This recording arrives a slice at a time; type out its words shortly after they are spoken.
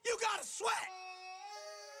Sweat.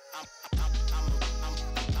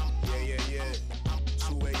 Yeah.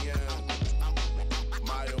 2 a.m.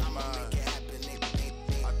 My oh my.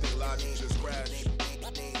 I think Logic just crashed.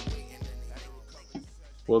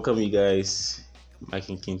 Welcome, you guys. Mike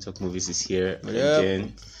and King Talk Movies is here What up?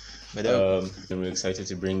 again. What up? And we're excited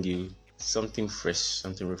to bring you something fresh,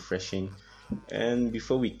 something refreshing. And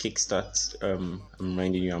before we kickstart, I'm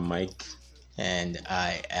reminding you I'm Mike. And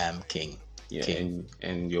I am King. Yeah, King.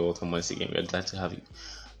 and you're welcome once again. We're glad to have you.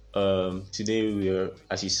 Today we are,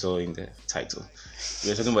 as you saw in the title,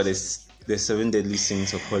 we are talking about the 7 deadly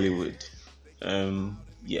sins of Hollywood.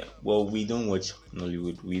 Well, we don't watch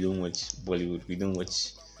Nollywood, we don't watch Bollywood, we don't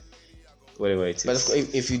watch whatever it is. But of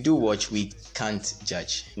course, if you do watch, we can't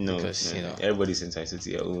judge. No, because, no, everybody's entitled to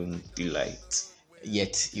their own delight.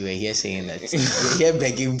 Yet you were here saying that you're here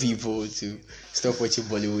begging people to stop watching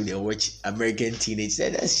Bollywood and watch American Teenage.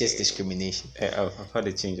 That's just discrimination. I've had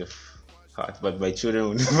a change of heart, but my children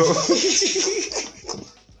will know.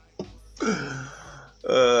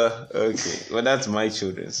 Okay, well, that's my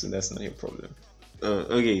children, so that's not your problem.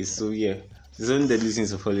 Okay, so yeah, the 7 deadly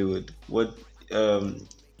sins of Hollywood. So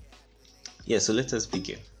let us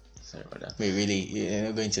begin. Sorry about that. Wait, really? You're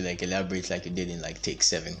not going to elaborate like you did in take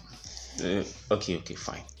 7? Okay,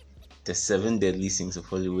 fine. The 7 deadly sins of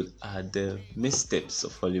Hollywood are the missteps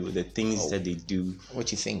of Hollywood, the things that they do.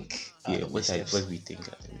 What you think? What we think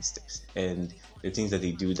are the missteps, and the things that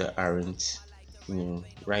they do that aren't,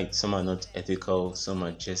 right. Some are not ethical. Some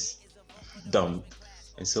are just dumb,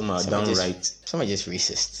 and some are downright. Some are just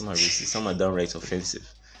racist. Some are racist. Some are downright offensive,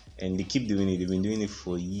 and they keep doing it. They've been doing it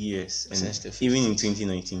for years, and even in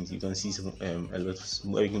 2019, you can see some a lot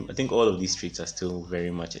of. I think all of these traits are still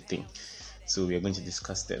very much a thing. So we are going to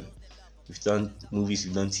discuss them. We've done movies,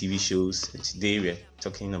 we've done TV shows, and today we're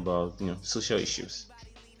talking about social issues.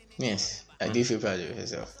 Yes, I do feel proud of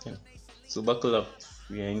yourself. Yeah. So buckle up,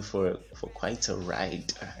 we are in for quite a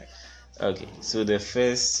ride. Okay, so the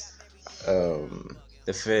first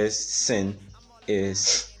sin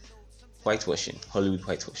is whitewashing, Hollywood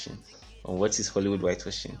whitewashing. And what is Hollywood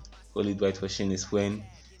whitewashing? Hollywood whitewashing is when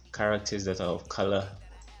characters that are of color,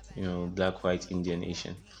 black, white, Indian,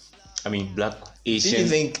 Asian. I mean, black, Asian. Do you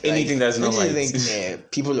think anything that's not white? Do you think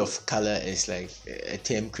people of color is like a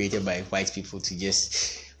term created by white people to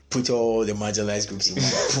just put all the marginalized groups in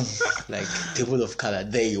one? Like people of color,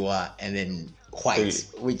 there you are, and then white,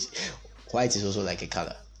 which white is also like a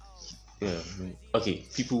color. Yeah. Okay.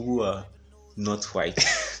 People who are not white,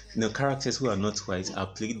 characters who are not white are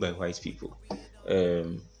played by white people.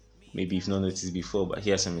 Maybe you've not noticed before, but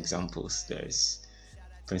here are some examples. There's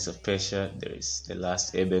Prince of Persia, there is The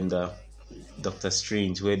Last Airbender, Doctor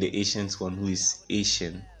Strange, where the ancient one who is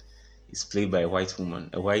Asian is played by a white woman,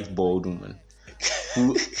 a white bald woman,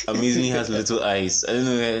 who amazingly has little eyes. I don't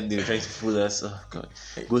know where they're trying to fool us. Oh God.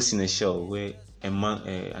 Ghost in a Shell, where an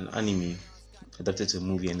anime adapted to a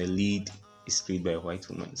movie and the lead is played by a white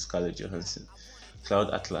woman, Scarlett Johansson.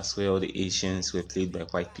 Cloud Atlas, where all the Asians were played by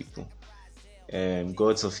white people.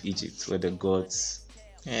 Gods of Egypt, where the gods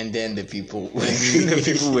and then the people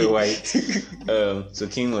were white. So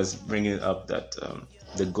King was bringing up that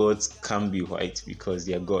the gods can be white because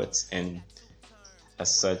they are gods, and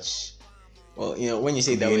as such. Well, when you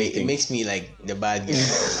say that way, it makes me like the bad guy.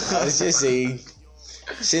 I was just saying,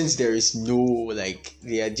 since there is no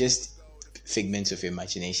they are just figments of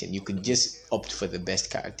imagination, you could just opt for the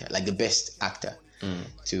best character, like the best actor,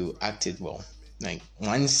 to act it well. Like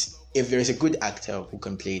if there is a good actor who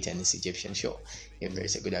can play it and is Egyptian, sure. If there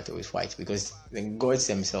is a good actor who is white, because the gods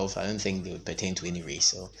themselves, I don't think they would pertain to any race.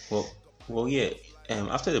 So yeah.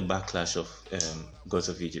 After the backlash of Gods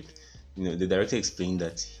of Egypt, the director explained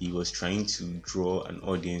that he was trying to draw an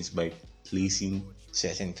audience by placing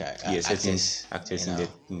certain actors in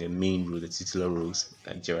the main role, the titular roles,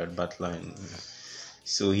 like Gerard Butler, and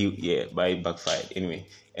so but it backfired anyway.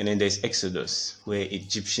 And then there's Exodus, where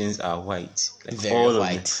Egyptians are white, like very all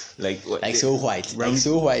white, so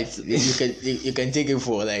white. You can take it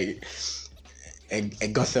for like a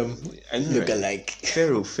Gotham look-alike.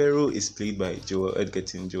 Pharaoh is played by Joel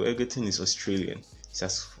Edgerton. Joel Edgerton is Australian.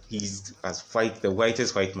 He's as white, the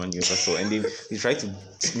whitest white man you ever saw, and they try to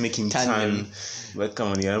make him tan. But come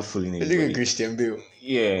on, you're not fooling anybody. Look at Christian Bale.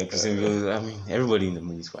 Yeah, Christian Bale. I mean, everybody in the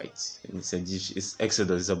movie is white. And it's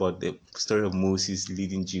Exodus. It's about the story of Moses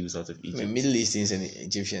leading Jews out of Egypt. Middle Easterns and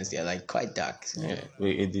Egyptians, they are quite dark. So. Yeah,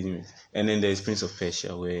 it didn't. And then there's Prince of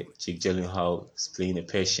Persia, where Jake Gyllenhaal is playing a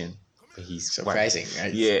Persian. But he's surprising, white.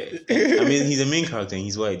 Right? Yeah, I mean, he's the main character and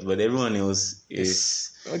he's white, but everyone else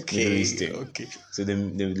is Middle Eastern. Okay. So the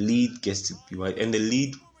lead gets to be white, and the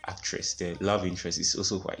lead actress, the love interest, is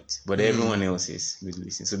also white, but everyone else is Middle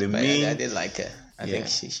Eastern. So the But main, I did like her. I Yeah.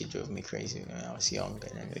 think she drove me crazy when I was young.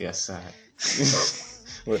 And then, yeah, sad.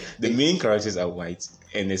 Well, the main characters are white,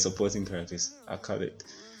 and the supporting characters are colored.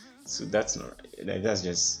 So that's not right. Like, that's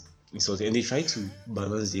just insulting. And they try to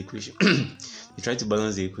balance the equation. They try to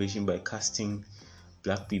balance the equation by casting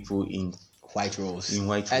black people in white roles. In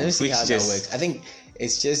white I don't roles, see which how just- that works. I think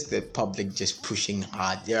it's just the public just pushing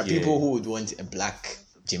hard. There are Yeah. people who would want a black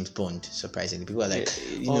James Bond. Surprisingly, people are like,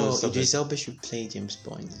 Yeah, you know, stuff Idris Elba should play James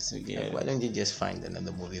Bond. yeah. Like, why don't you just find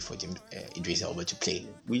another movie for Idris Elba to play?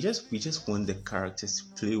 we just want the characters to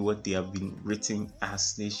play what they have been written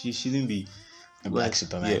as. They shouldn't be A black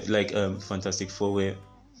Superman. Yeah, like Fantastic Four, where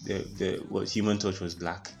the Human Torch was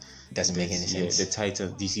black. Doesn't make any sense. Yeah, the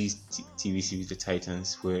Titan DC TV series, the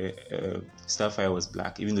Titans, where Starfire was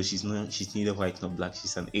black, even though she's neither white nor black.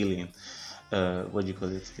 She's an alien. What do you call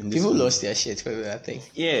it? In this People one- lost their shit over that thing.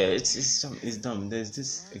 Yeah, it's dumb. There's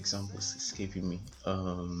this example escaping me.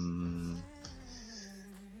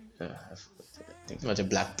 I think Not a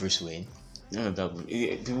black Bruce Wayne. no,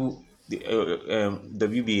 people.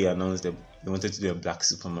 WBA announced that they wanted to do a black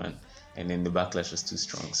Superman, and then the backlash was too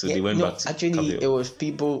strong, so they went back to actually Cavill. it was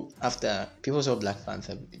people after people saw Black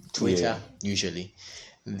Panther Twitter. Yeah. Usually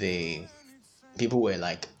people were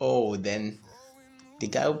like, oh, then the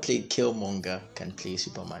guy who played Killmonger can play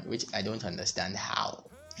Superman, which I don't understand how,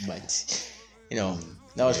 but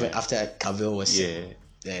that was when after Cavill was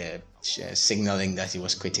signaling that he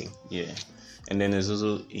was quitting. Yeah, and then there's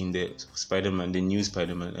also in the Spider-Man, the new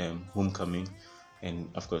Spider-Man, Homecoming, and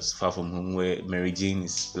of course Far From Home, where Mary Jane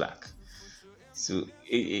is black. So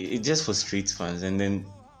it just frustrates fans, and then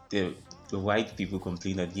the white people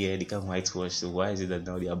complain that they can whitewash. So why is it that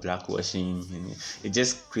now they are blackwashing? And it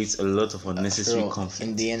just creates a lot of unnecessary conflict.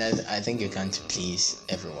 In the end, I think you can't please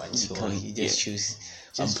everyone, so you just choose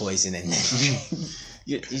one poison and then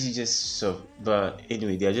You should just so. But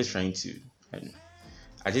anyway, they are just trying to.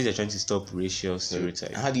 I think they're trying to stop racial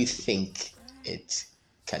stereotypes. How do you think it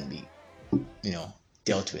can be,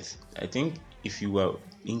 dealt with? I think if you are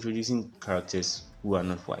introducing characters who are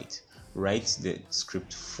not white, write the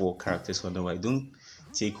script for characters who are not white. Don't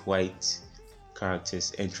take white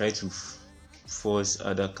characters and try to force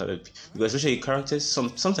other colored people. Because especially characters,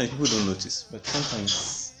 sometimes people don't notice, but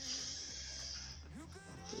sometimes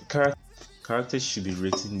characters should be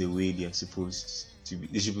written the way they are supposed to be.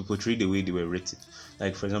 They should be portrayed the way they were written.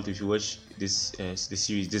 Like, for example, if you watch this the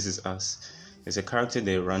series This Is Us, there's a character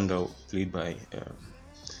there, Randall, played by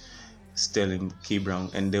Sterling K. Brown,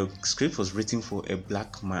 and the script was written for a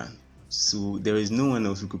black man, so there is no one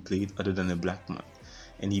else who could play it other than a black man,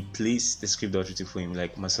 and he plays the script that was written for him.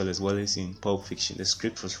 Like Marcellus Wallace in Pulp Fiction, the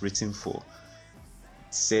script was written for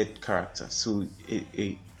said character, so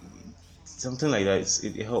it something like that,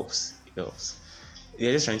 it helps.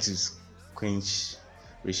 They're just trying to quench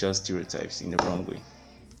racial stereotypes in the wrong way,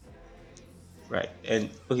 right? And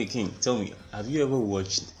okay, King, tell me, have you ever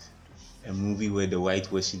watched a movie where the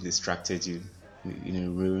whitewashing distracted you,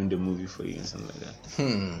 ruined the movie for you and something like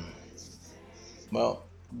that? Well,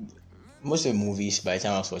 most of the movies, by the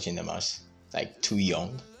time I was watching them, I was like too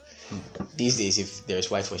young. These days, if there's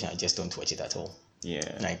whitewashing, I just don't watch it at all.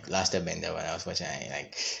 Yeah. Like Last Airbender, when I was watching,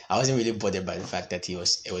 I wasn't really bothered by the fact that it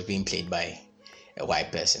was being played by a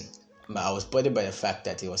white person, but I was bothered by the fact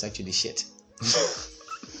that it was actually shit.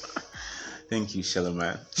 Thank you,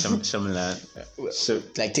 Shyamalan. So,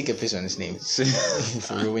 Like, take a piss on his name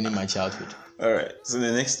for ruining my childhood. all right. So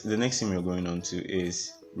the next thing we're going on to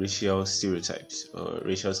is racial stereotypes or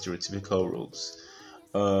racial stereotypical roles.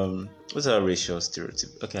 What's our racial stereotype?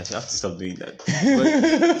 Okay, I have to stop doing that.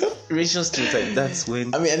 But racial stereotype, that's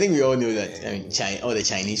when. I mean, I think we all know that. I mean, all the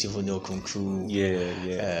Chinese people know Kung Fu.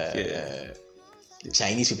 Yeah.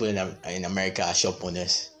 Chinese people in America are shop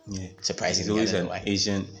owners. Yeah. Surprisingly, There's I always don't know an why.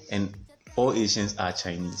 Asian, and all Asians are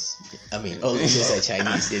Chinese. I mean, all Asians are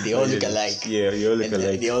Chinese. They all look alike. Yeah, they all look And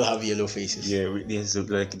alike. they all have yellow faces. Yeah,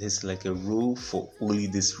 there's like a rule for only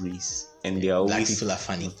this race, and they are always Black people are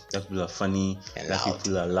funny. Black people are funny. And Black loud.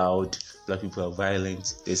 people are loud. Black people are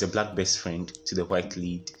violent. There's a black best friend to the white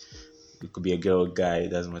lead. It could be a girl or guy. It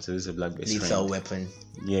doesn't matter. There's a black best Lethal friend. Weapon.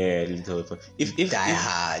 Yeah, lethal weapon. If Die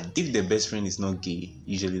Hard. if the best friend is not gay,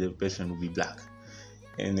 usually the best friend will be black.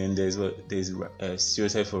 And then there's a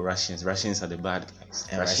stereotype for Russians. Russians are the bad guys.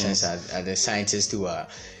 And Russians are the scientists who are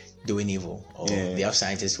doing evil. Or Yeah. they have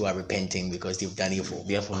scientists who are repenting because they've done evil.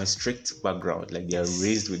 They are from a strict background. Like they are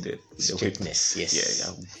raised with the Strictness,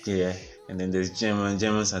 yes. Yeah. And then there's Germans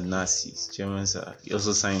are Nazis. Germans are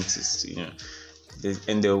also scientists.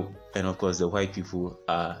 And of course the white people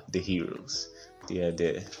are the heroes. They are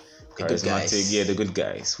the The good guys. charismatic. Yeah, the good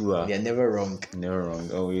guys who are They're never wrong. never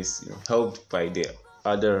wrong, always helped by the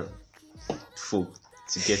other folk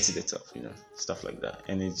to get to the top, stuff like that.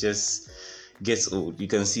 And it just gets old. You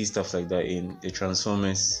can see stuff like that in the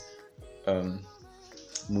Transformers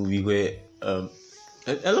movie, where a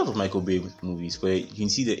lot of Michael Bay movies, where you can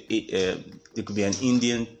see there could be an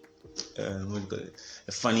Indian, what do you call it,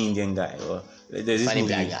 a funny Indian guy, or there's this Funny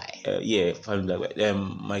movie, black guy. funny black guy.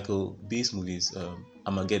 Michael Bay's movies,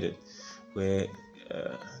 Armageddon, where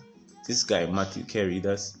this guy Mark Carey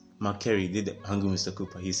did Hungry Mr.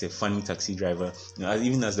 Cooper. He's a funny taxi driver.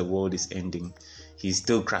 Even as the world is ending, he's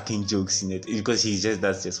still cracking jokes in it because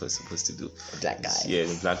that's just what he's supposed to do. Black guy. Yeah,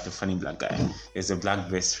 the funny black guy. There's a black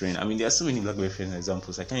best friend. I mean, there are so many black best friend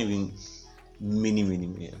examples. I can't even many,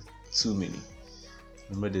 too many.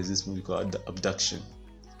 Remember, there's this movie called Abduction.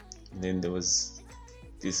 And then there was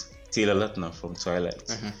this Taylor Lautner from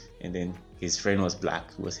Twilight, and then his friend was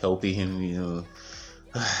black, who was helping him.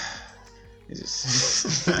 It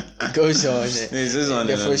just It goes on.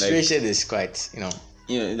 The frustration is quite,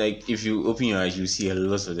 like if you open your eyes, you see a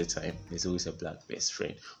lot of the time there's always a black best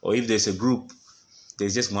friend, or if there's a group,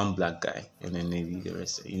 there's just one black guy, and then maybe the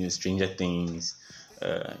rest, Stranger Things,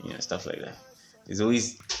 stuff like that. There's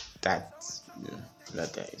always that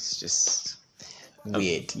black guy. It's just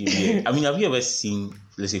weird. I mean, have you ever seen,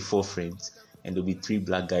 let's say, 4 friends, and there'll be 3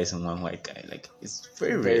 black guys and 1 white guy? Like, it's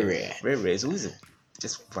very rare. Very rare. It's always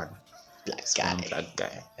just one black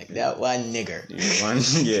guy. Like that one nigger.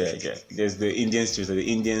 Yeah. There's the Indians too. So the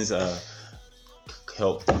Indians are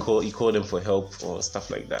help. You call them for help or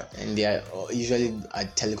stuff like that. And they are usually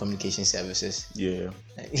at telecommunication services. Yeah.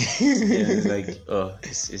 It's like,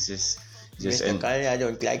 it's just. Mr. Kanye, I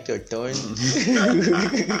don't like your tone.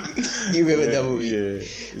 You remember that movie? Yeah.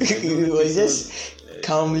 He was just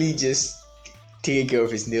calmly just taking care of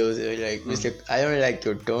his nails. Like, Mr. I don't like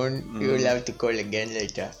your tone. You will have to call again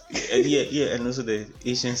later. And also the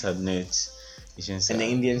Asians are nerds. And the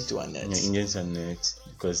Indians too are nerds. Yeah, Indians are nerds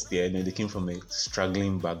because they came from a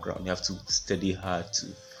struggling background. You have to study hard to.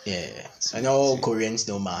 Yeah. And all Koreans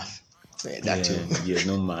know math. That too. Yeah,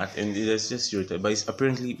 no math, and it's just stereotype. But it's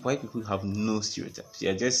apparently white people have no stereotypes. They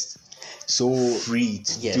are just so free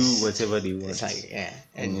to do whatever they want. It's like,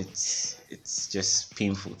 and it's just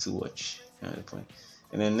painful to watch. At the point.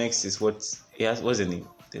 And then next is what's the name?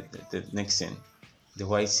 The next scene, the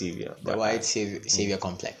white savior. The white savior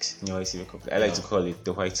complex. The white savior complex. I like to call it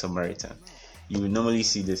the white Samaritan. You will normally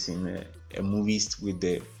see this in a movies with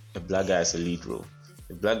a black guy as a lead role.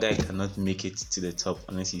 The black guy cannot make it to the top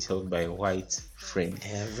unless he's helped by a white friend.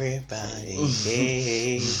 Everybody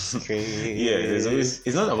hates Chris. Yeah,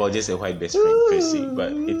 it's not about just a white best friend per se,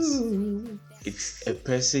 but it's a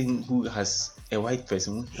person who has a white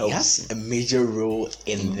person who helps. He has a major role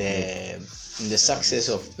in the success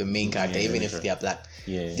of the main character, even if they are black.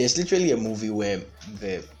 Yeah. There's literally a movie where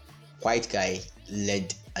the white guy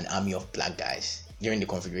led an army of black guys during the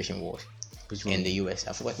Confederation Wars. In the US.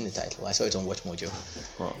 I've forgotten the title. I saw it on Watch Mojo.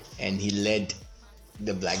 Wow. And he led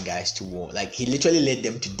the black guys to war. Like, he literally led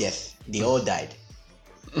them to death. They all died.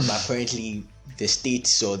 But apparently the state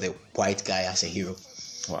saw the white guy as a hero.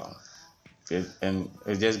 Wow. And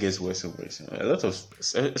it just gets worse and worse.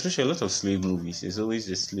 Especially a lot of slave movies. There's always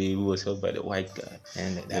the slave who was held by the white guy.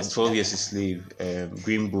 And that's 12 Years a Slave,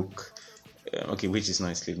 Green Book, which is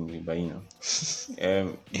not a slave movie, but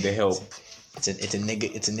The Help. It's a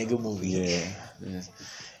nigga movie.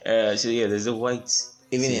 Yeah. So there's a white.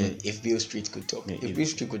 Even in If Beale Street Could Talk. If Beale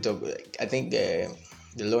Street Could Talk, I think the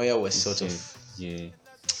lawyer was sort of. Yeah.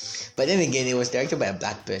 But then again, it was directed by a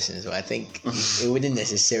black person, so I think it wouldn't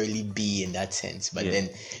necessarily be in that sense. But then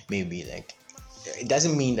maybe it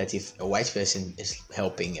doesn't mean that if a white person is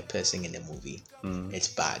helping a person in the movie, it's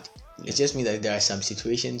bad. It just means that there are some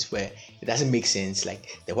situations where it doesn't make sense.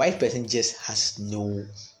 Like, the white person just has no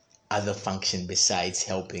other function besides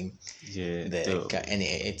helping. And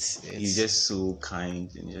it's he's just so kind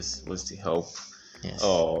and just wants to help. Yes.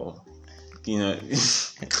 Oh,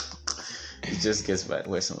 it just gets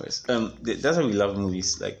worse and worse. That's why we love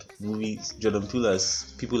movies. Like Jordan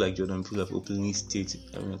Peele's people like Jordan Peele have openly stated,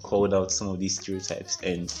 called out some of these stereotypes,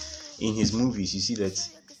 and in his movies you see that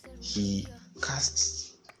he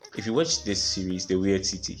casts. If you watch this series, The Weird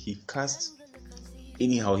City, he casts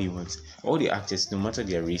anyhow he wants. All the actors, no matter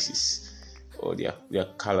their races or their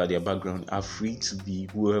color, their background, are free to be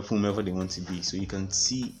whomever they want to be. So you can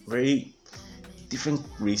see very different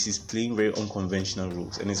races playing very unconventional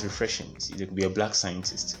roles, and it's refreshing. See, there could be a black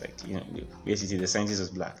scientist, basically the scientist was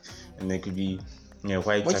black, and there could be a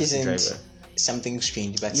white taxi driver. Something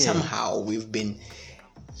strange, but somehow we've been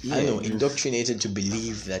I don't know, indoctrinated to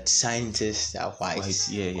believe that scientists are white,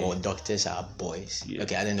 or doctors are boys.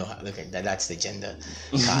 Okay, I don't know how. Okay, that's the gender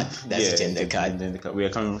card. That's the gender card. We are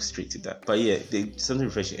coming straight to that. But yeah, something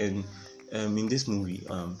refreshing. And in this movie,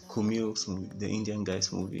 Kumail's movie, the Indian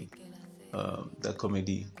guy's movie, that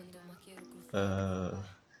comedy,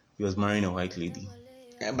 he was marrying a white lady.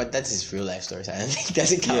 Yeah, but that's his real life story. So I don't think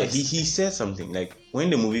that's it counts. Yeah, he said something like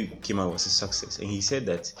when the movie came out, it was a success, and he said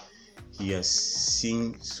that he has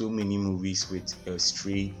seen so many movies with a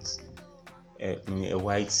straight, a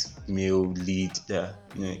white male lead that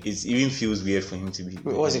it even feels weird for him to be.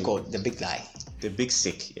 What was it called? The Big Lie. The Big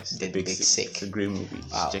Sick. Yes, The Big Sick. It's a great movie.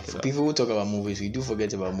 Wow. Check it out. People who talk about movies, we do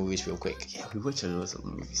forget about movies real quick. Yeah, we watch a lot of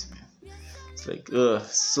movies, man. It's like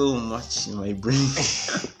so much in my brain.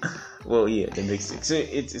 Well, yeah, The Big Sick. So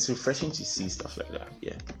it's refreshing to see stuff like that.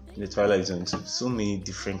 Yeah, the Twilight Zone too. So many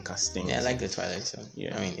different castings. Yeah, I like the Twilight Zone.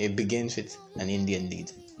 Yeah, I mean, it begins with an Indian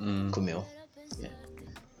lead, Kumail. Yeah,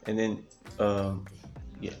 and then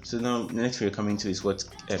yeah. So now next we're coming to is what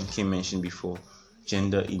Kim mentioned before,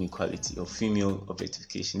 gender inequality or female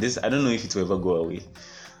objectification. This, I don't know if it will ever go away.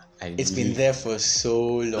 It's been there for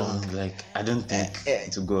so long. I don't think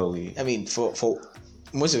it will go away. I mean, for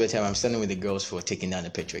most of the time, I'm standing with the girls for taking down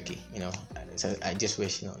the patriarchy. So I just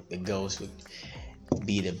wish the girls would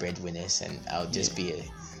be the breadwinners, and I'll just be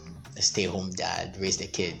a stay-home dad, raise the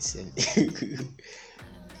kids.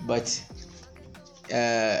 But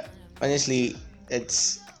honestly,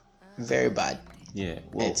 it's very bad. Yeah,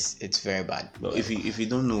 well, it's very bad. Well, if you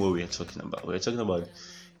don't know what we're talking about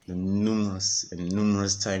the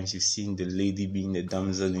numerous times you've seen the lady being the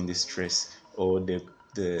damsel in distress, or the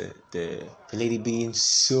lady being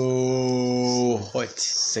so hot,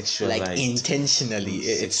 sexualized, like intentionally.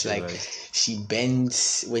 It's like she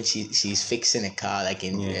bends when she's fixing a car, like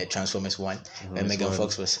in Transformers 1, when Megan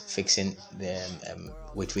Fox was fixing the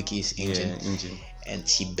Witwicky's engine. And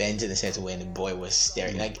she bends in a certain way, and the boy was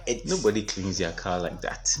staring. Like nobody cleans their car like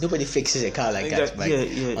that. Nobody fixes a car like that.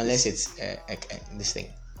 Unless it's this thing.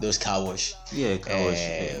 Those car wash. Yeah, car wash.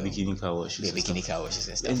 Bikini car washes. Yeah, bikini car washes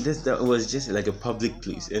and stuff. And that was just like a public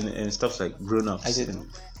place, and stuff like grown-ups. They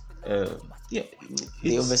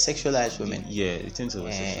over-sexualize women. Yeah, they tend to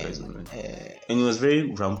over-sexualize women. And it was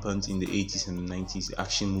very rampant in the 80s and the 90s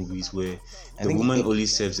action movies where the woman only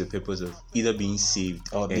serves the purpose of either being saved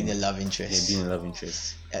or being a love interest. Yeah, being a love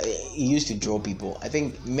interest. It used to draw people. I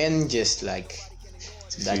think men just like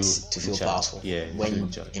to feel powerful. Yeah. When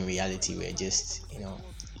in reality we're just,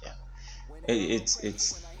 It's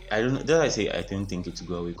I don't know. That I say I don't think it will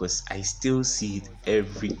go away because I still see it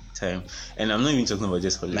every time, and I'm not even talking about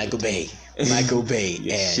just Hollywood. Michael Bay.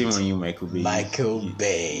 Yeah, shame on you, Michael Bay.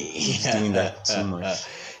 He's doing that too much.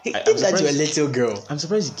 He did that to a little girl. I'm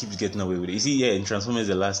surprised he keeps getting away with it. You see, in Transformers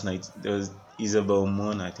the last night there was Isabel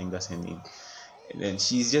Mon, I think that's her name, and then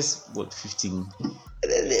she's just 15.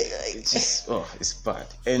 It's just it's bad,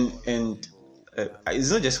 and it's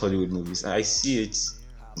not just Hollywood movies. I see it.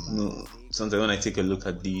 Sometimes when I take a look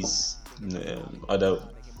at these other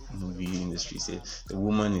movie industries, the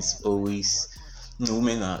woman is always,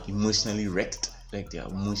 women are emotionally wrecked, like their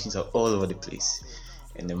emotions are all over the place,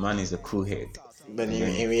 and the man is the cool head. But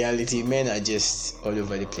in reality, men are just all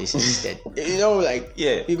over the place instead.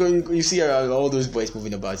 You see around all those boys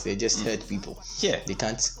moving about, they just hurt people. Yeah, they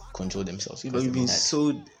can't control themselves. But you've been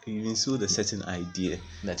sold a certain idea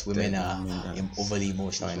that women are overly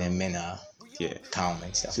emotional and then men are calm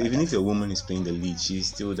and stuff. So even if a woman is playing the lead, she's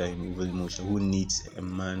still that overly emotional who needs a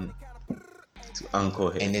man to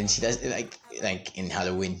anchor her. And then she does like in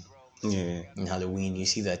Halloween. Yeah. In Halloween, you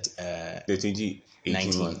see that the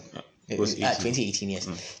 2018 one. 2018, yes.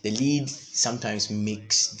 The lead sometimes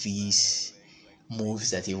makes these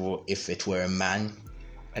moves that if it were a man,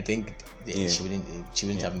 I think she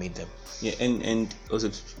wouldn't have made them. Yeah, and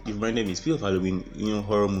also you reminded me. Speaking of Halloween,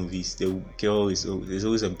 horror movies. The girl there's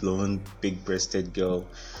always a blonde, big-breasted girl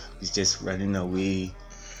who's just running away.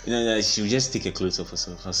 She'll just take her clothes off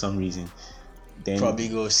for some reason. Then probably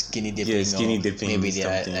go skinny dipping. Yeah, skinny dipping. Maybe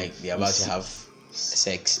they're about to have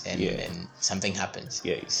sex and something happens.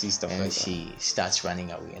 Yeah, you see stuff like that. And she starts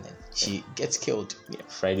running away and then she gets killed. Yeah,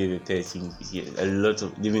 Friday the 13th. Yeah, a lot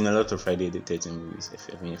of Friday the 13th movies.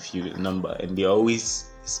 A few number, and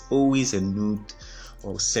it's always a nude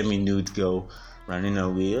or semi-nude girl running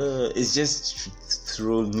away. It's just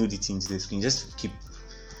throw nudity into the screen just to keep.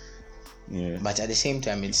 Yeah. But at the same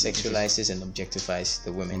time, it sexualizes and objectifies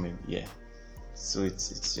the women. Yeah. So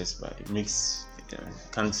it's just bad. It makes.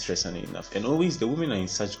 Can't stress on it enough. And always the women are in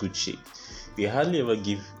such good shape. They hardly ever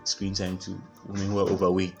give screen time to women who are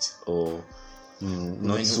overweight or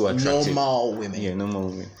not so attractive. Normal women. Yeah, normal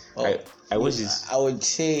women. Oh, I watched this. I would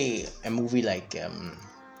say a movie like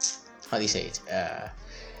how do you say it?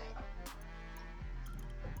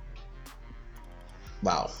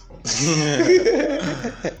 Wow.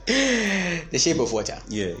 The Shape of Water.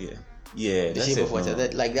 Yeah. The Shape of Water.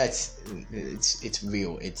 It's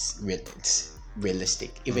real. It's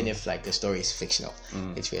realistic. Even if like the story is fictional,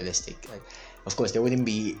 it's realistic. Like, of course, there wouldn't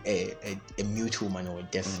be a mute woman or a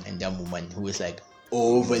deaf and dumb woman who is like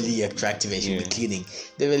overly attractive and she'll be cleaning.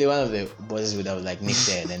 Then really one of the bosses would have like nicked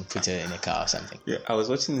her and then put her in a car or something. Yeah, I was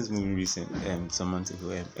watching this movie recently, some months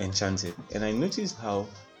ago, Enchanted, and I noticed how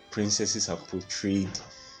princesses are portrayed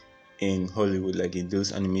in Hollywood, like in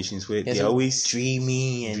those animations where they're always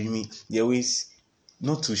dreamy. They're always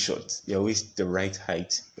not too short. They're always the right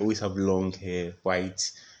height. They always have long hair,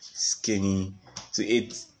 white, skinny. So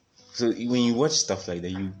when you watch stuff like that,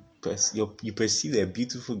 you perceive that a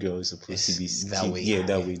beautiful girl is supposed to be that way. Yeah,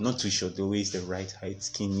 that way. Not too short. They're always the right height,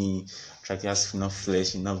 skinny, attractive, has enough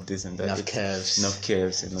flesh, enough this and that, enough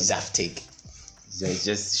curves, and Zaftig.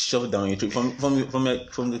 Just shoved down your throat from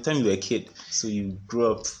the time you were a kid. So you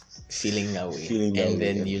grew up feeling that way, and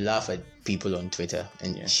then you laugh at people on Twitter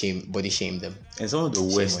and body shame them. And some of the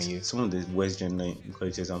worst gender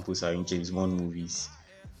equality examples are in James Bond movies.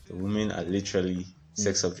 The women are literally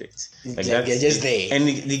sex objects. Like they're just there, and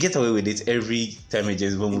they get away with it every time a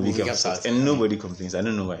James Bond movie comes out, and nobody complains. I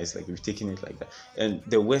don't know why it's like we've taken it like that. And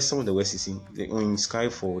some of the worst is in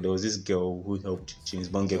Skyfall. There was this girl who helped James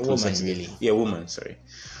Bond get closer. Woman, sorry,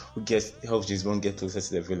 who helped James Bond get closer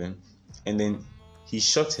to the villain, and then he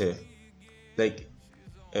shot her. Like,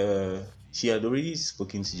 she had already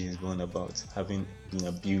spoken to James Bond about having been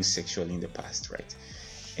abused sexually in the past, right?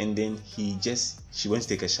 And then she went to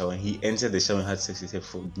take a shower, and he entered the shower and had sex with her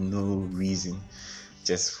for no reason,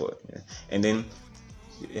 and then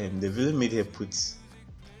the villain made her put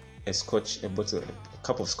a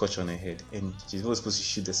cup of scotch on her head, and she was supposed to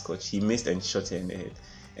shoot the scotch. He missed and shot her in the head,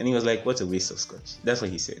 and he was like, "What a waste of scotch." That's what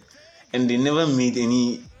he said, and they never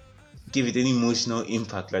give it any emotional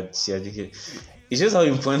impact like she had. It shows how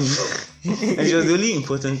important and she was the only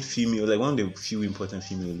important female, like one of the few important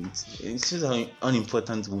female leads. It shows how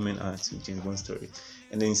unimportant women are to James Bond's story.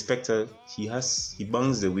 And the inspector, he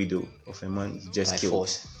bangs the widow of a man he just killed.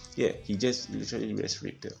 Force. Yeah, he just literally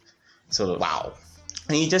raped her. So wow.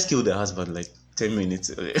 And he just killed the husband like 10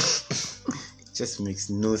 minutes earlier. It just makes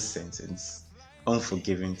no sense, and it's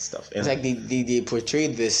unforgiving stuff. And it's like they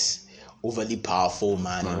portrayed this overly powerful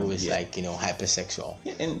man who is like, hypersexual.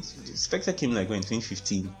 Yeah, and Spectre came like in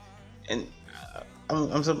 2015, and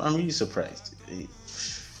I'm really surprised.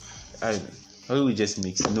 Hollywood just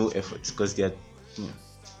makes no effort because they're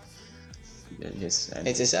it's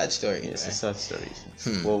a sad story. It's a sad story.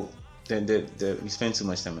 Well, we spent too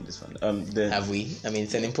much time on this one. Have we? I mean,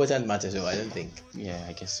 it's an important matter, so I don't think. Yeah,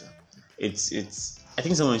 I guess so. It's. I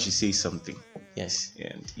think someone should say something. Yes.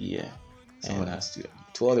 And someone has to.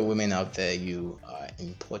 To all the women out there, you are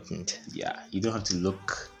important. Yeah, you don't have to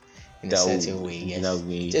look in a certain way. Yes. That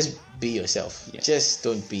way. Just be yourself. Yeah. Just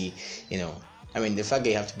don't be, I mean, the fact that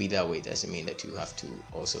you have to be that way doesn't mean that you have to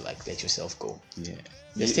also like let yourself go. Yeah.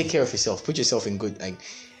 Just take care of yourself. Put yourself in good, like,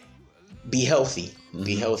 be healthy. Mm-hmm.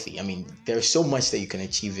 Be healthy. I mean, there's so much that you can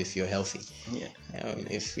achieve if you're healthy. Yeah.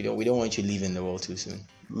 If we don't want you leaving the world too soon.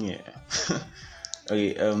 Yeah.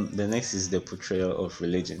 Okay. The next is the portrayal of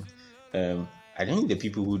religion. I think the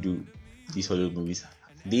people who do these Hollywood movies,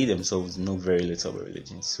 they themselves know very little about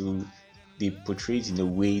religion, so they portray it in a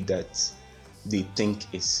way that they think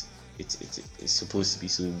it's supposed to be.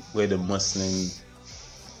 So where the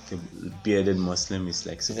bearded Muslim is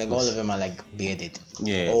like all of them are like bearded.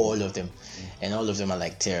 Yeah, all of them, and all of them are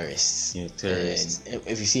like terrorists. Yeah, terrorists.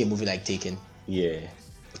 If you see a movie like Taken,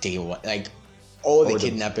 like all the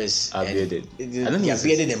kidnappers are bearded. They're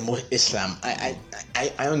bearded in Islam. I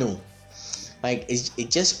don't know. Like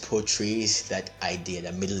it just portrays that idea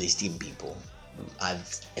that Middle Eastern people are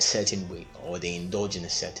a certain way, or they indulge in a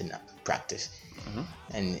certain practice,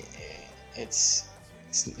 and it's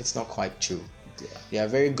not quite true. Yeah. They are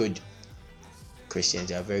very good Christians.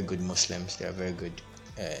 They are very good Muslims. They are very good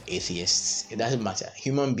atheists. It doesn't matter.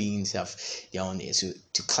 Human beings have their own. So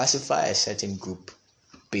to classify a certain group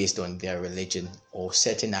based on their religion or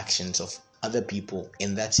certain actions of other people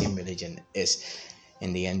in that same religion is,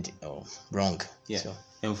 in the end, wrong. Yeah. So,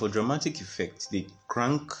 and for dramatic effect, they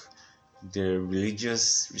crank the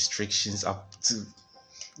religious restrictions up to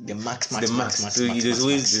the max. So there's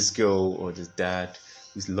always this girl or this dad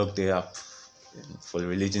who's locked her up for the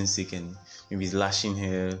religion's sake, and maybe he's lashing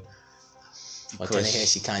her or telling her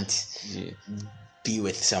she can't be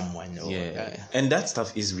with someone. Or, and that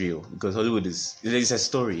stuff is real because Hollywood is a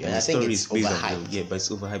story, and the story is based on but it's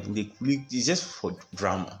overhyped. It's just for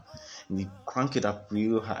drama, and they crank it up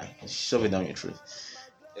real high and shove it down your throat.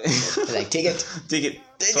 Like take it.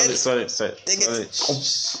 Solid. Just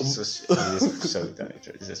shove it down your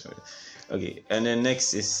throat. Just okay, and then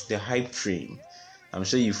next is the hype train. I'm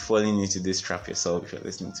sure you've fallen into this trap yourself if you're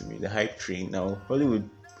listening to me. The hype train. Now Hollywood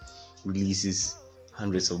releases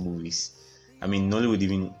hundreds of movies. I mean, Nollywood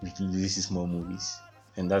even releases more movies,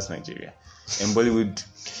 and that's Nigeria. And Bollywood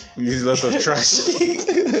releases lots of trash,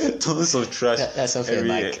 tons of trash. That's not fair,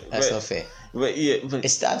 Mike. That's not fair. But it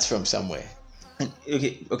starts from somewhere.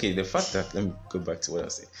 Okay. The fact that, let me go back to what I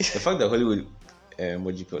was saying. The fact that Hollywood,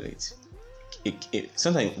 what do you call it?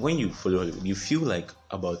 Sometimes when you follow Hollywood, you feel like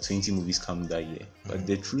about 20 movies come that year, but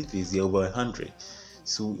the truth is they're over 100.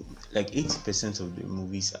 So like 80% of the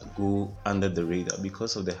movies go under the radar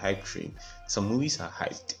because of the hype train. Some movies are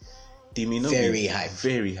hyped. They may not very be hyped.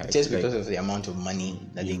 Very hyped. Just because of the amount of money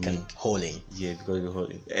that they can hold in. Yeah, because of the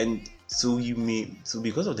holding. And so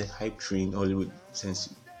because of the hype train Hollywood tends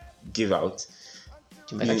to give out,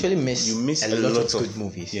 you miss a lot of good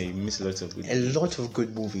movies. Yeah, you miss a lot of good movies. A lot of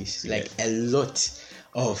good movies. Like a lot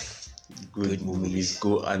of good movies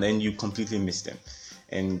go, and then you completely miss them.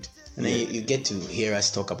 And then you get to hear us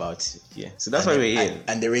talk about so that's why we're here.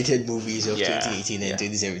 Underrated movies of 2018 and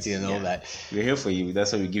 2017 and all that. We're here for you.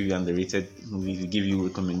 That's why we give you underrated movies. We give you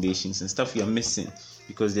recommendations and stuff you're missing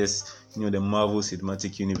because there's the Marvel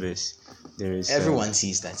Cinematic Universe. There is everyone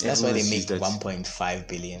sees that. That's why they make 1.5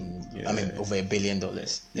 billion. I mean, over $1 billion.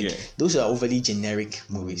 Those are overly generic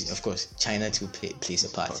movies. Of course, China too plays a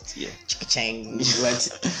part. Chang.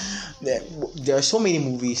 There are so many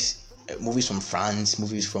movies from France,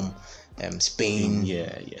 movies from Spain,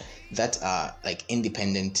 that are like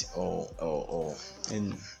independent or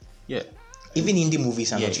even indie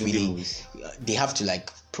movies are not really. They have to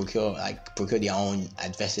procure their own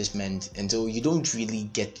advertisement, and so you don't really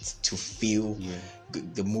get to feel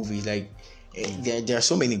the movie. There are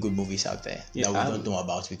so many good movies out there that we don't know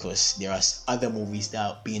about because there are other movies that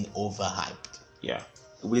are being overhyped. Yeah,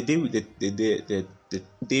 the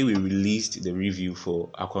day we released the review for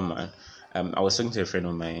Aquaman, I was talking to a friend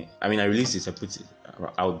of mine. I mean, I released it, I put it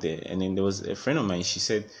out there, and then there was a friend of mine. She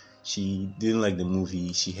said she didn't like the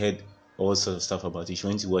movie. She heard all sorts of stuff about it. She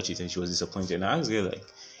went to watch it and she was disappointed. And I asked her,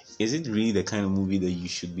 is it really the kind of movie that you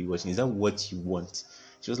should be watching? Is that what you want?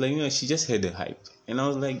 She was like, she just heard the hype. And I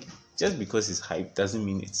was like, just because it's hype doesn't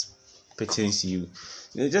mean it pertains to you.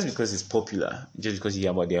 Just because it's popular, just because you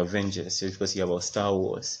hear about the Avengers, just because you hear about Star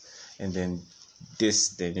Wars, and then this,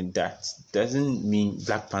 then that, doesn't mean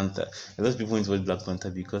Black Panther. A lot of people went to watch Black Panther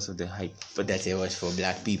because of the hype, but that it was for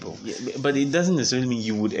black people. Yeah, but it doesn't necessarily mean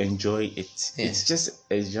you would enjoy it. Yeah. It's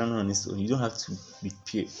just a genre on its own. You don't have to be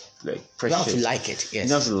pressured. You don't have to like it. Yes. You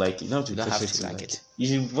don't have to like it. You don't have to, like it. You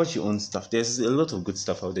should watch your own stuff. There's a lot of good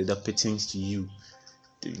stuff out there that pertains to you.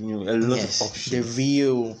 A lot of options. The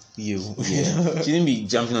real you. Yeah. You shouldn't be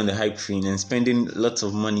jumping on the hype train and spending lots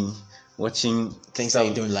of money watching things that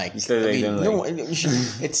you don't like. It's that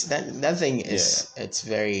thing is it's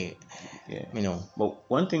very But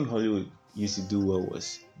one thing Hollywood used to do well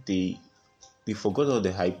was they forgot all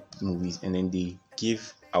the hype movies and then they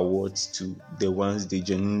give awards to the ones they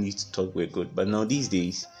genuinely thought were good. But now these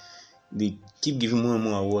days they keep giving more and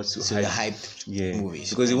more awards to the hyped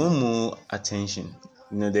movies because they want more attention.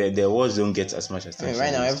 The awards don't get as much attention.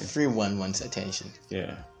 Right now everyone wants attention.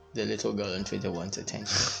 Yeah. The little girl on Twitter wants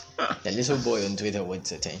attention. The little boy on Twitter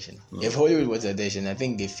wants attention. If Hollywood wants attention, I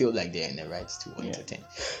think they feel like they're in the right to want attention.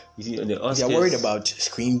 You see, the Oscars, they're worried about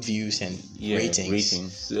screen views and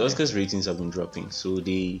ratings. So the Oscars ratings have been dropping, so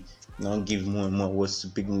they now give more and more awards to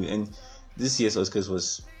big movies. And this year's Oscars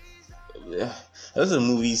was a lot of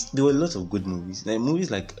movies. There were a lot of good movies. Like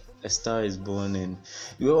movies like A Star Is Born, and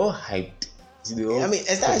they were all hyped. I mean,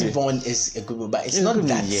 A Star Is Born is a good movie, but it's not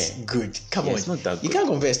that good. Come on, it's not that good. You can't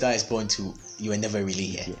compare A Star Is Born to You Were Never Really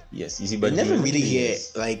Here. Yes, you see, but You Never Really Here,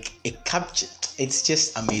 it captured. It's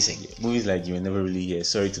just amazing. Movies like You Were Never Really Here,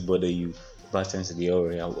 Sorry to Bother You, Bad Times at the El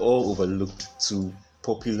Royale, all overlooked to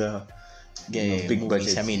popular. Big movies.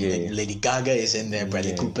 budget. I mean, Lady Gaga is in there,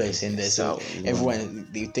 Bradley Cooper is in there, so everyone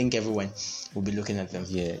will be looking at them.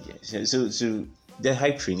 So the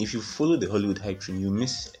hype train. If you follow the Hollywood hype train, you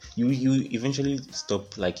miss. You eventually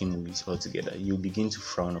stop liking movies altogether. You begin to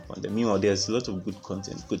frown upon them. Meanwhile, there's a lot of good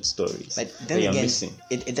content, good stories. But then again, you're missing.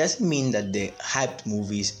 It doesn't mean that the hyped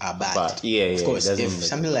movies are bad. Of course, if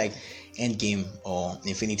something like Endgame or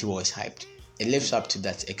Infinity War is hyped, it lives up to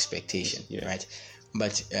that expectation, right?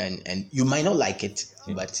 But and you might not like it,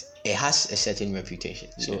 but it has a certain reputation.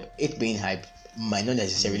 So it being hyped might not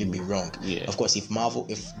necessarily be wrong. Yeah. Of course, if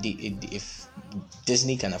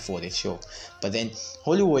Disney can afford it, sure. But then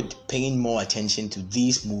Hollywood paying more attention to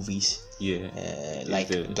these movies, like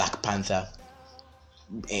Black Panther.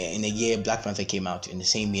 In a year, Black Panther came out. In the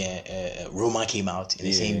same year, Roma came out. In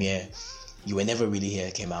the same year, You Were Never Really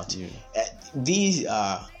Here came out. These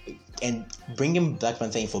are, and bringing Black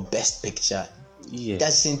Panther in for Best Picture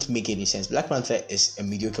doesn't make any sense. Black Panther is a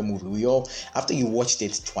mediocre movie. We all, after you watched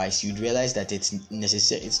it twice, you'd realize that it's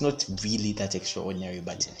necessary. It's not really that extraordinary,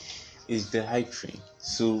 but it's the hype train.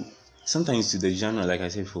 So sometimes to the genre, like I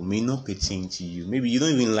said before, may not pertain to you. Maybe you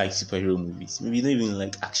don't even like superhero movies. Maybe you don't even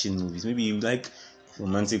like action movies. Maybe you like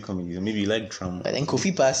romantic comedies. Maybe you like drama. But then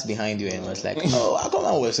Kofi passed behind you and was like, "Oh,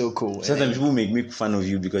 Aquaman was so cool." Sometimes people make fun of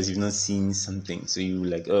you because you've not seen something, so you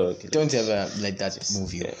like, oh, okay. Don't ever let that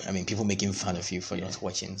move you. I mean, people making fun of you for not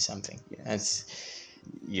watching something. That's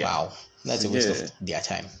wow. That's a waste of their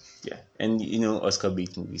time. Yeah, and Oscar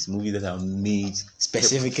bait movies that are made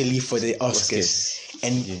specifically for the Oscars.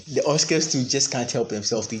 And the Oscars too just can't help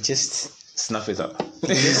themselves. They just snuff it up.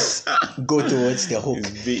 Go towards the hook.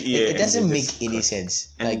 It doesn't make any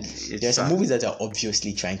sense. Like there are some movies that are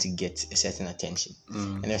obviously trying to get a certain attention,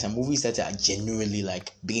 and there are some movies that are genuinely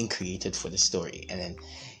like being created for the story. And then,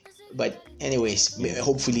 but anyways,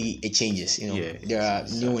 hopefully it changes. There are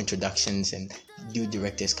new introductions and new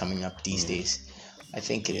directors coming up these days. I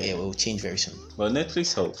think it will change very soon. Well,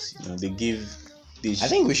 Netflix helps. They give. I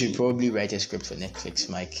think we should probably write a script for Netflix,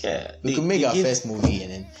 Mike. Yeah, we could make our first movie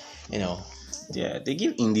and then. Yeah, they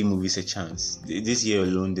give indie movies a chance. This year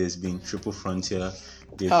alone, there's been Triple Frontier.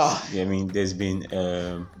 There's been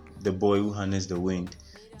The Boy Who Harnessed the Wind.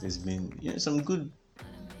 There's been some good.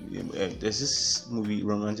 There's this movie,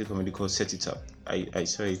 romantic comedy called Set It Up. I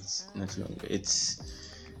saw it not too long ago. It's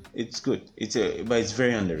good. But it's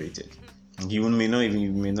very underrated. You may not have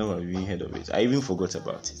even heard of it. I even forgot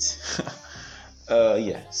about it.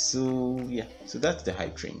 So that's the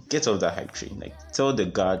hype train. Get off that hype train. Like, tell the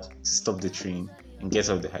guard to stop the train and get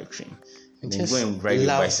off the hype train. And then go and ride your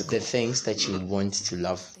bicycle. The things that you want to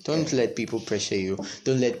love. Don't let people pressure you.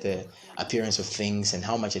 Don't let the appearance of things and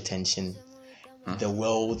how much attention the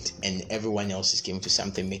world and everyone else is giving to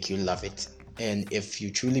something make you love it. And if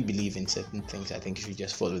you truly believe in certain things, I think you should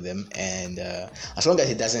just follow them. And as long as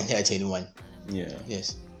it doesn't hurt anyone. Yeah.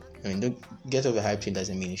 Yes. I mean, don't get off the hype train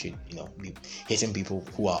doesn't mean you should, be hating people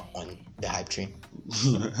who are on the hype train.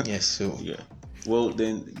 Yes. So. Yeah. Well,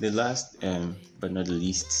 then the last, but not the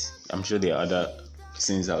least, I'm sure there are other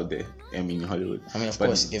sins out there. In Hollywood. I mean, of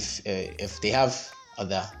course, if they have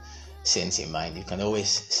other sins in mind, you can always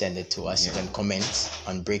send it to us. Yeah. You can comment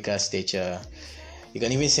on Breaker, Stitcher. You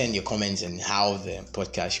can even send your comments on how the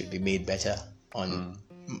podcast should be made better on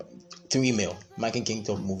through email,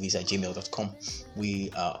 mikeandkingtalkmovies@gmail.com.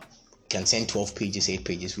 We can send 12 pages, 8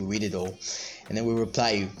 pages. We read it all, and then we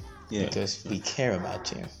reply you because we care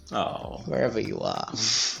about you. Oh, wherever you are.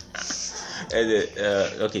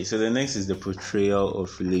 Okay, so the next is the portrayal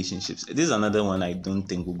of relationships. This is another one I don't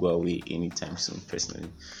think will go away anytime soon, personally.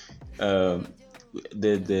 When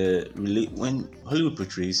Hollywood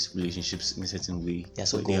portrays relationships in a certain way, they're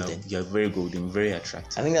so golden. They are very golden, very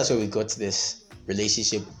attractive. I think that's where we got this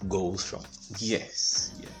relationship goals from.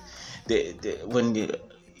 Yes, yeah.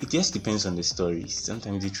 It just depends on the stories.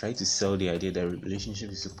 Sometimes they try to sell the idea that a relationship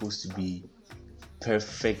is supposed to be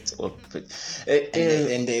perfect and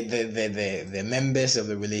the members of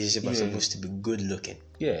the relationship are supposed to be good looking.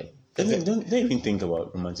 Yeah. Don't even think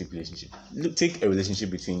about romantic relationship. Look, take a relationship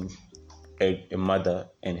between a mother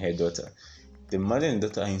and her daughter. The mother and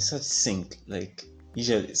daughter are in such sync. Like,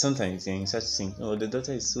 usually, sometimes they're in such sync. Oh, the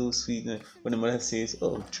daughter is so sweet. When the mother says,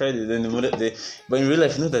 "Oh, try this," then the mother. But in real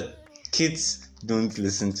life, you know that kids don't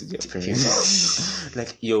listen to their parents.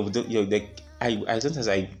 I sometimes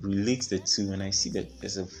I relate the two, and I see that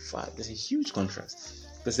there's a huge contrast.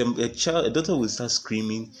 Because a daughter will start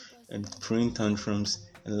screaming and throwing tantrums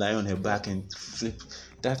and lie on her back and flip.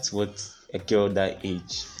 That's what a girl that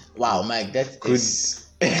age. Wow, Mike, that could.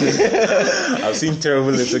 I've seen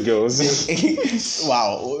terrible little girls.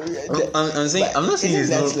 Wow. I'm saying, I'm not saying it's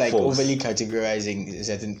that's not like false. Overly categorizing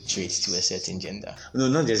certain traits to a certain gender. No,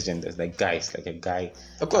 not just genders, like guys, like a guy.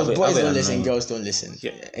 Of course, boys don't listen, girls don't listen.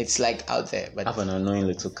 Yeah. It's like out there. But I have an annoying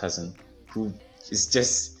little cousin who is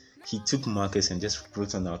just, he took markers and just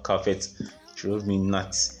wrote on our carpet. Drove me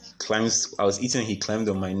nuts. I was eating, he climbed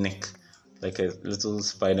on my neck like a little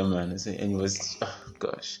Spider-Man, and he was, oh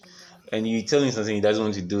gosh. And you tell him something, he doesn't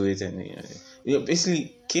want to do it, and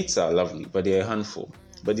basically kids are lovely, but they're a handful.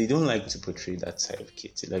 But they don't like to portray that side of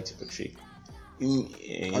kids. They like to portray,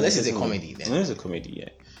 unless it's a comedy. Then unless it's a comedy, yeah.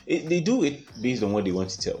 They do it based on what they want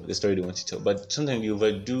to tell, the story they want to tell. But sometimes they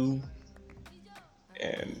overdo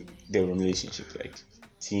their relationship, like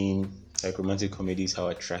teen, like romantic comedies, how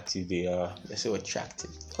attractive they are. They're so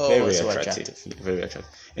attractive. Very so attractive. Very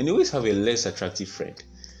attractive. And they always have a less attractive friend.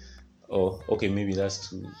 Oh, okay, maybe that's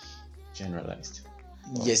too generalized.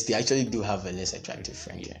 Yes, they actually do have a less attractive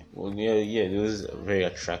friend. Yeah. Well, yeah, those are very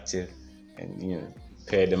attractive, and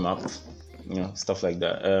pair them up, stuff like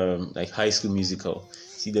that. Like High School Musical.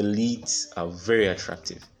 See, the leads are very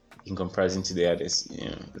attractive in comparison to the others.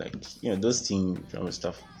 Those teen drama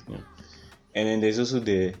stuff. And then there's also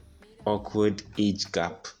the awkward age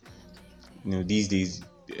gap. These days,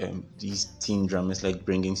 these teen dramas like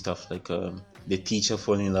bringing stuff like the teacher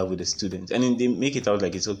falling in love with the student, and then they make it out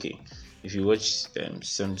like it's okay. If you watch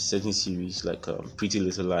some certain series like Pretty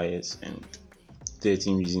Little Liars and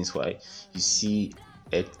 13 Reasons Why, you see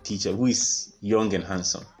a teacher who is young and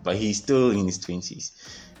handsome, but he's still in his 20s,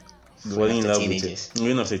 falling in love with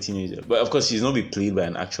a of a teenager. But of course, she's not be played by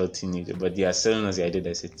an actual teenager, but they are selling us the idea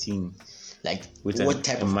that it's a teen. Like what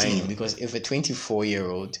type of teen? Because if a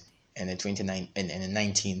 24-year-old and a 29 and a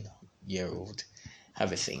 19-year-old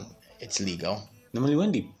have a thing, it's legal. Normally,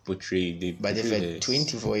 when they portray, but if a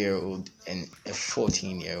 24-year-old and a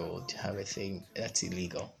 14-year-old have a thing, that's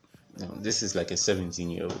illegal. No, this is like a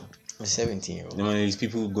 17-year-old. A 17-year-old. Normally, there's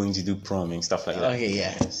people going to do prom and stuff like that. Okay,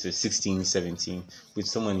 yeah. So 16, 17 with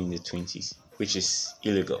someone in the 20s, which is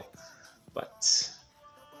illegal. But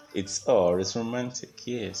it's romantic.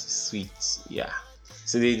 Yes, sweet. Yeah.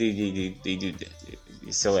 So they do that.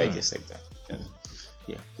 They sell ideas like that.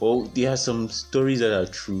 Yeah. Well, there are some stories that are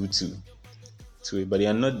true to it, but they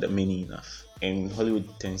are not that many enough. And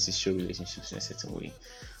Hollywood tends to show relationships in a certain way,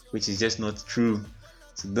 which is just not true.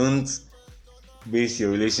 So don't base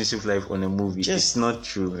your relationship life on a movie. It's not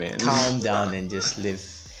true, man. Calm down and just live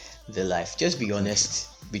the life. Just be honest,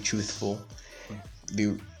 be truthful,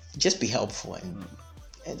 be helpful, and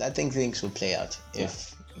I think things will play out.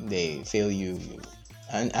 If they fail you,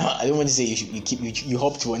 and I don't want to say you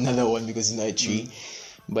hop to another one because it's not a tree,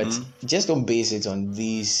 but just don't base it on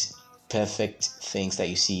these perfect things that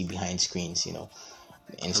you see behind screens,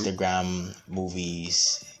 Instagram,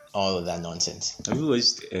 movies, all of that nonsense. Have you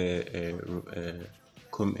watched a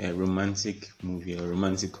romantic movie or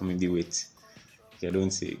romantic comedy with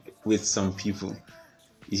some people?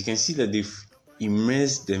 You can see that they've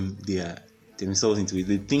immersed themselves into it.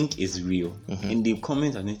 They think it's real, and they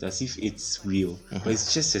comment on it as if it's real, but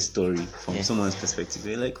it's just a story from someone's perspective.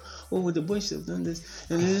 They're like, "Oh, the boys should have done this,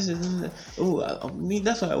 and this and that." Oh, me,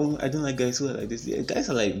 that's why I don't like guys who are like this. The guys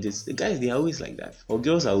are like this. The guys, they're always like that, or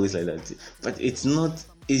girls are always like that. But it's not.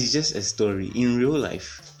 It's just a story. In real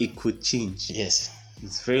life, it could change. Yes,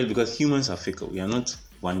 it's very, because humans are fickle. We are not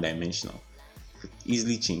one-dimensional. It could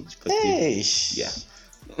easily change. But yeah.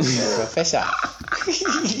 Professor.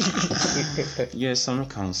 Yes, summer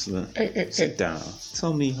counselor. Sit down.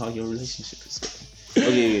 Tell me how your relationship is going.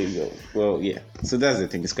 Okay. Well, yeah. So that's the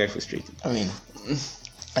thing. It's quite frustrating. I mean,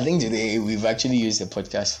 I think today we've actually used the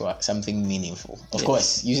podcast for something meaningful. Of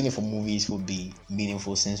course, using it for movies would be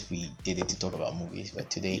meaningful since we did it to talk about movies. But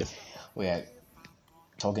today we are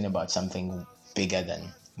talking about something bigger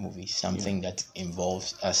than movies, something that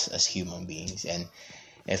involves us as human beings. And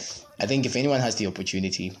if anyone has the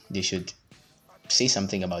opportunity, they should say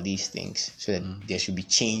something about these things so that there should be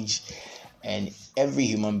change, and every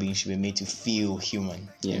human being should be made to feel human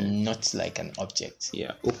and not like an object.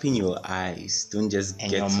 Yeah, open your eyes. Don't just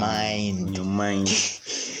get your mind. In your mind.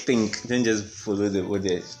 Think. Don't just follow what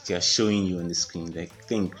they are showing you on the screen. Like,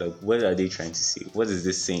 think. Like, what are they trying to say? What is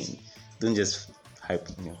this saying? Don't just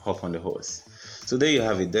hop on the horse. So there you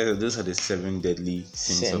have it. Those are the 7 deadly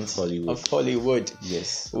sins of Hollywood.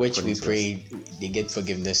 Yes. Which we pray they get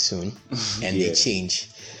forgiveness soon and they change.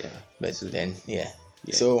 Yeah. But then,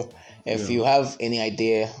 So if you have any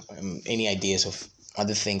ideas of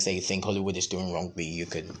other things that you think Hollywood is doing wrong, you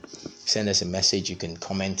can send us a message. You can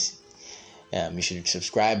comment. You should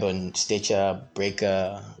subscribe on Stitcher,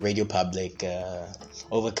 Breaker, Radio Public,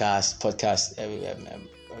 Overcast, Podcast.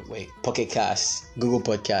 Pocket Cast, Google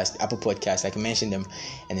Podcast, Apple Podcast. I can mention them,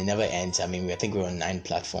 and it never ends. I mean, I think we're on 9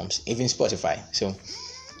 platforms, even Spotify. So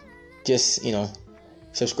just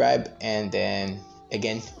subscribe, and then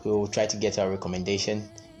again we'll try to get our recommendation.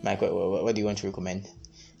 Mike, what do you want to recommend,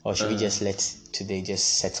 or should we just let today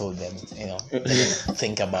just settle them? Let them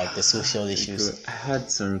think about the social issues. I had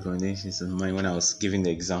some recommendations in mind when I was giving the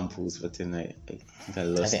examples, but then I think I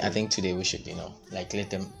lost. I think today we should let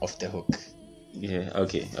them off the hook. Yeah,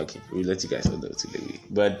 okay. We'll let you guys know today.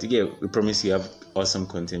 But yeah, we promise you have awesome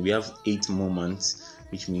content. We have 8 more months,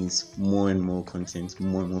 which means more and more content,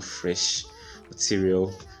 more and more fresh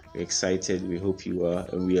material. We're excited. We hope you are,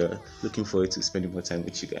 and we are looking forward to spending more time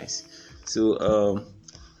with you guys. So,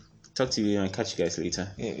 talk to you and catch you guys later.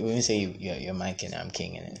 We will say you're Mike and I'm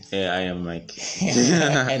King, and Yeah, I am Mike.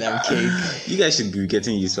 and I'm King. You guys should be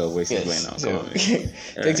getting used to our voices by now. Come on, man.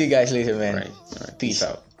 Talk to you guys later, man. All right. Peace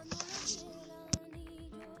out.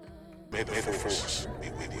 May the force be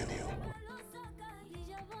with you.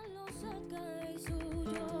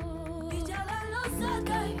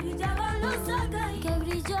 Que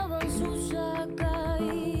brillaban sus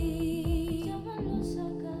Sakai.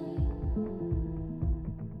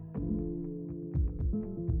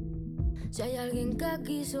 Si hay alguien que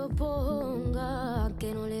aquí se oponga,